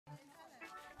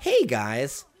Hey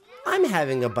guys, I'm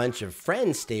having a bunch of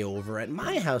friends stay over at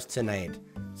my house tonight.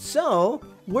 So,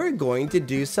 we're going to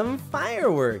do some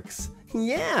fireworks.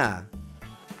 Yeah!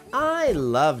 I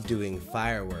love doing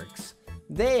fireworks.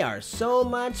 They are so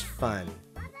much fun.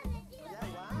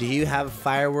 Do you have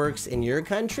fireworks in your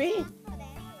country?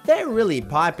 They're really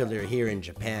popular here in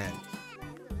Japan.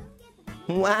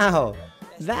 Wow,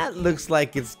 that looks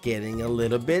like it's getting a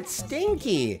little bit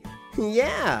stinky.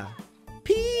 Yeah,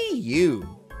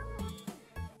 P.U.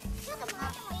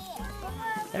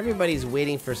 Everybody's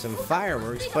waiting for some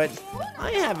fireworks, but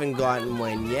I haven't gotten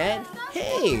one yet.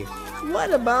 Hey,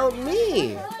 what about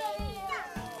me?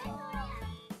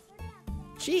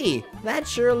 Gee, that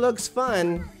sure looks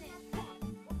fun.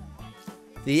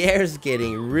 The air's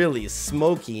getting really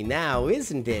smoky now,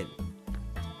 isn't it?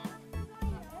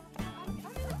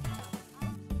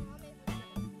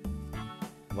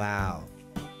 Wow,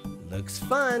 looks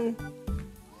fun.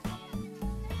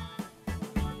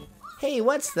 Hey,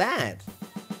 what's that?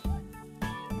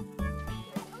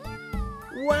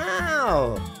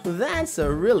 Wow, that's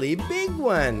a really big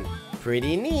one.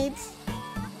 Pretty neat.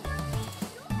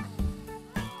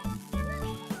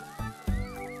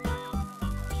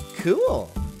 Cool.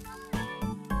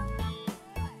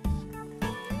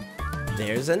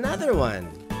 There's another one.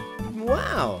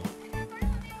 Wow.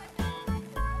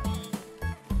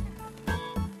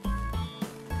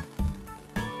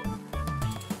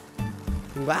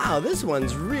 Wow, this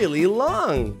one's really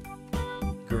long.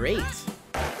 Great.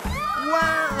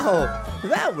 Wow,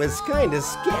 that was kind of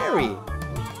scary.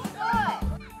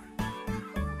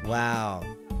 Wow,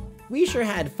 we sure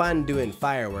had fun doing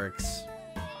fireworks.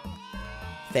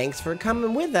 Thanks for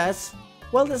coming with us.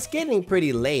 Well, it's getting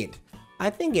pretty late. I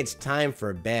think it's time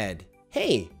for bed.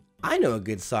 Hey, I know a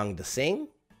good song to sing.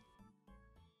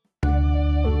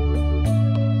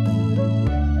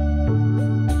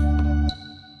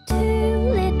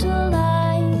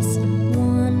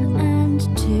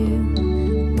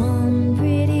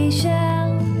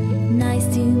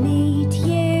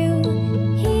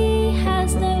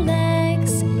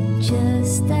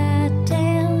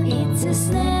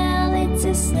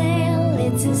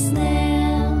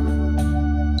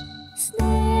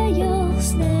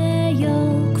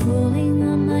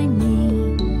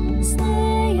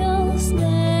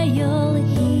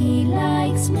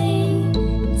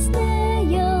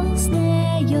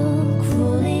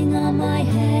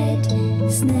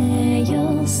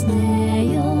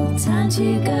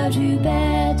 To go to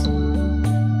bed.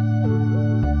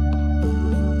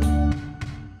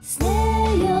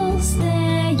 Snail,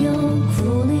 snail,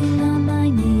 crawling on my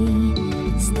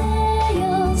knee.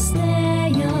 Snail,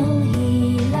 snail,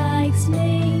 he likes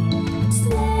me.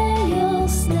 Snail,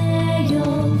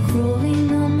 snail,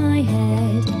 crawling on my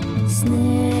head.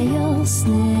 Snail,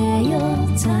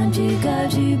 snail, time to go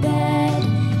to bed.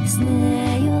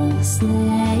 Snail,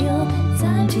 snail,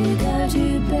 time to go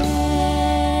to bed.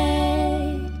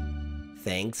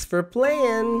 Thanks for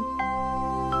playing.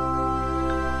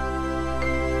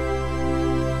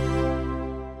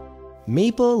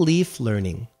 Maple Leaf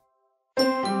Learning.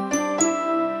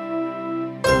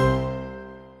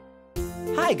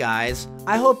 Hi guys,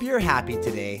 I hope you're happy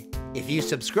today. If you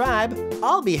subscribe,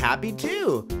 I'll be happy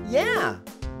too. Yeah!